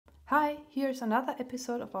Hi, here's another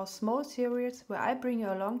episode of our small series where I bring you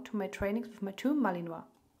along to my trainings with my two Malinois.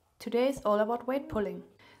 Today is all about weight pulling.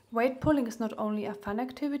 Weight pulling is not only a fun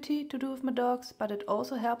activity to do with my dogs, but it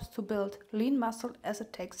also helps to build lean muscle as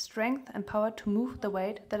it takes strength and power to move the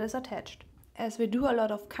weight that is attached. As we do a lot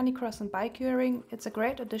of canicross and bike wearing, it's a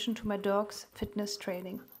great addition to my dog's fitness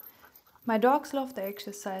training. My dogs love the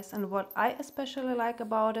exercise, and what I especially like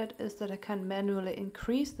about it is that I can manually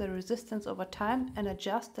increase the resistance over time and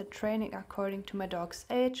adjust the training according to my dog's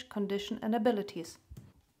age, condition and abilities.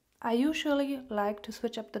 I usually like to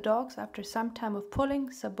switch up the dogs after some time of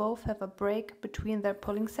pulling, so both have a break between their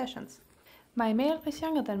pulling sessions. My male is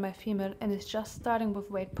younger than my female and is just starting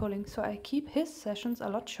with weight pulling, so I keep his sessions a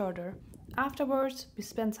lot shorter. Afterwards, we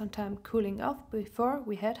spend some time cooling off before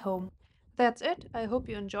we head home. That's it. I hope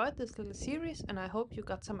you enjoyed this little series and I hope you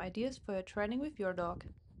got some ideas for your training with your dog.